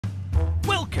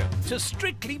to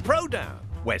Strictly Prodown,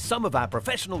 where some of our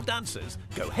professional dancers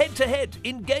go head-to-head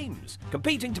in games,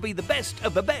 competing to be the best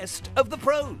of the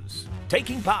pros.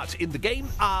 Taking part in the game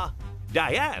are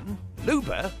Diane,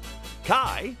 Luba,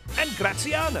 Kai and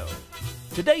Graziano.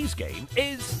 Today's game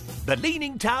is the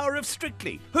Leaning Tower of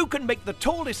Strictly. Who can make the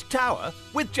tallest tower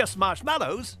with just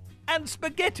marshmallows and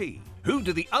spaghetti? Who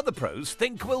do the other pros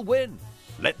think will win?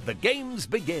 Let the games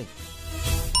begin.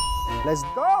 Let's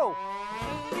go!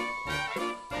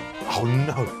 Oh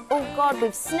no! Oh God,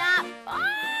 we've snapped!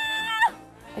 Ah!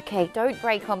 Okay, don't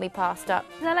break on me, Pastor.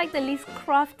 They're like the least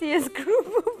craftiest group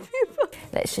of people.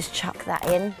 Let's just chuck that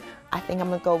in. I think I'm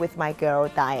gonna go with my girl,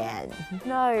 Diane.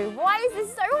 No, why is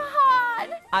this so hard?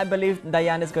 I believe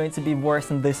Diane is going to be worse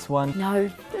than this one. No,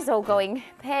 this is all going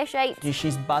pear-shaped.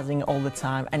 She's buzzing all the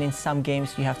time, and in some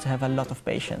games you have to have a lot of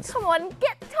patience. Come on,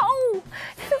 get tall!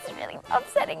 This is really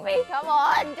upsetting me. Come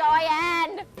on,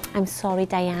 Diane! I'm sorry,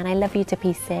 Diane, I love you to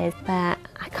pieces, but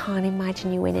I can't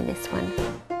imagine you winning this one.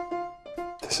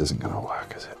 This isn't gonna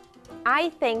work, is it? I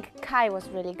think Kai was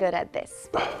really good at this.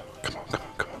 Come on, come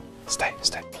on, come on. Stay,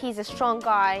 stay. He's a strong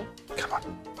guy. Come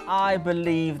on. I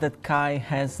believe that Kai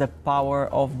has the power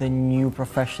of the new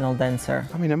professional dancer.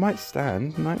 I mean, it might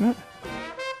stand, mightn't it?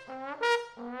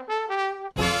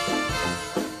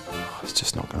 Oh, it's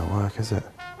just not gonna work, is it?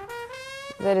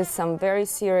 There is some very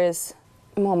serious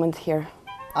moment here.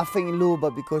 I think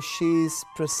Luba, because she's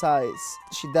precise,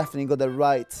 she definitely got the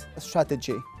right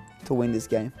strategy to win this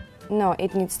game. No,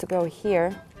 it needs to go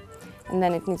here, and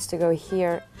then it needs to go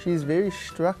here. She's very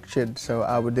structured, so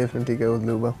I would definitely go with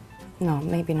Luba. No,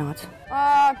 maybe not.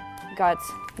 God,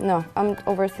 no, I'm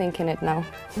overthinking it now.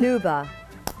 Luba.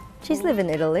 She's lived in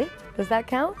Italy. Does that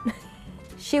count?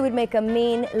 She would make a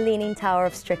mean leaning tower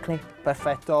of Strictly.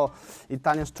 Perfetto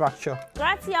Italian structure.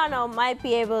 Graziano might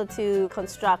be able to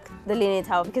construct the leaning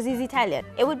tower because he's Italian.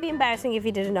 It would be embarrassing if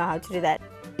he didn't know how to do that.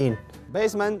 In.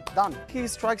 Basement, done. He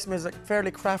strikes me as a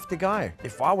fairly crafty guy.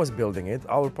 If I was building it,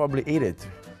 I would probably eat it.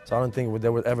 So I don't think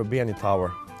there would ever be any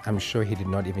tower. I'm sure he did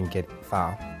not even get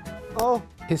far. Oh.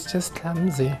 He's just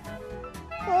clumsy.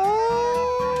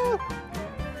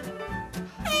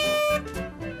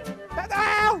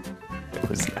 It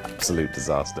was an absolute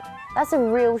disaster. That's a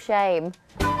real shame.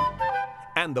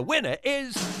 And the winner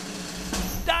is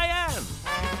Diane.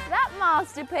 That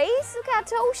masterpiece, look how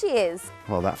tall she is.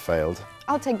 Well, that failed.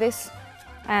 I'll take this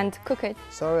and cook it.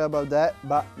 Sorry about that,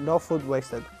 but no food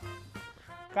wasted.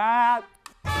 Cut!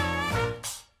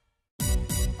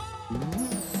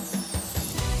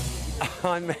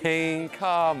 I mean,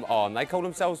 come on, they call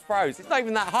themselves pros. It's not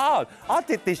even that hard. I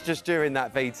did this just during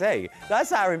that VT. That's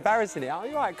how embarrassing it is. Are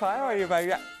you right, Kai? How are you,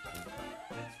 baby?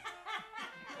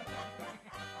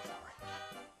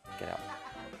 Get out.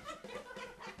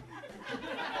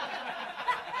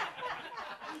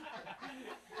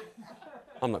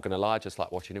 I'm not going to lie, I just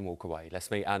like watching him walk away.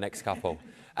 Let's meet our next couple.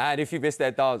 And if you missed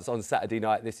their dance on Saturday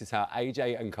night, this is how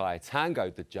AJ and Kai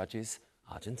tangoed the judges,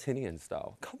 Argentinian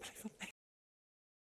style. Can't believe I'm